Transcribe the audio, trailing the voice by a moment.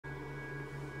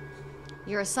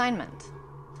Your assignment.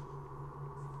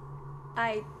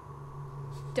 I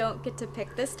don't get to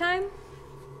pick this time?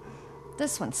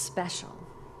 This one's special.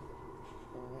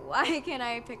 Why can't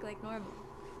I pick like normal?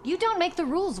 You don't make the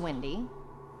rules, Wendy.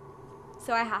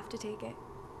 So I have to take it.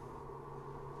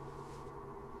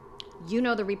 You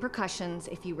know the repercussions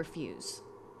if you refuse.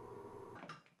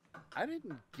 I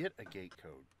didn't get a gate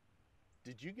code.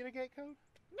 Did you get a gate code?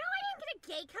 No, I didn't get a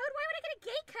gate code. Why would I get a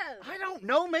gate code? I don't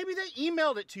know. Maybe they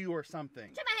emailed it to you or something.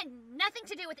 Jim, I had nothing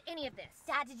to do with any of this.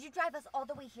 Dad, did you drive us all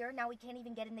the way here? Now we can't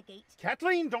even get in the gate?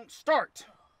 Kathleen, don't start.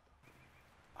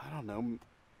 I don't know.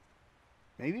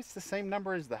 Maybe it's the same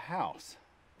number as the house.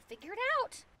 Figure it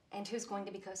out. And who's going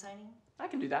to be co-signing? I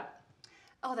can do that.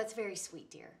 Oh, that's very sweet,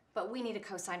 dear. But we need a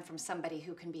co-sign from somebody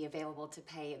who can be available to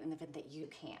pay in the event that you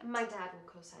can't. My dad will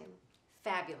co-sign.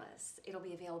 Fabulous. It'll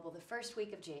be available the first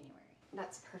week of January.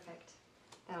 That's perfect.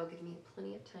 That'll give me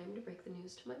plenty of time to break the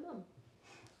news to my mom.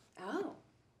 Oh,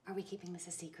 are we keeping this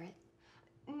a secret?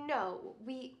 No,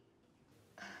 we...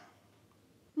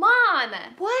 Mom!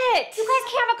 What? You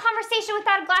guys can't have a conversation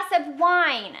without a glass of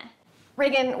wine.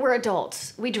 Reagan, we're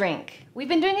adults. We drink. We've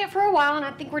been doing it for a while and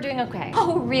I think we're doing okay.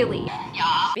 Oh, really?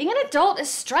 Being an adult is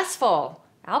stressful.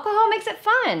 Alcohol makes it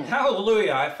fun.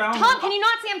 Hallelujah, I found... Tom, can you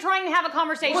not see I'm trying to have a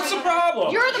conversation? What's the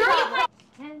problem? You're the problem.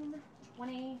 10,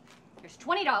 20, here's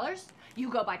 $20. You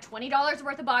go buy $20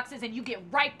 worth of boxes and you get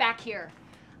right back here.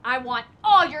 I want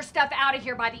all your stuff out of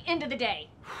here by the end of the day.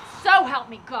 So help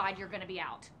me God, you're gonna be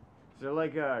out. Is there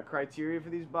like a criteria for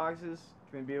these boxes?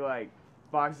 Can it be like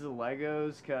boxes of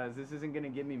Legos? Cause this isn't gonna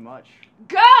give me much.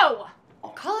 Go!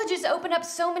 Colleges open up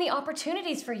so many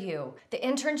opportunities for you. The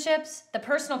internships, the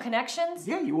personal connections.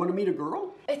 Yeah, you want to meet a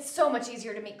girl? It's so much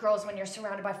easier to meet girls when you're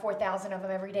surrounded by 4,000 of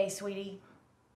them every day, sweetie.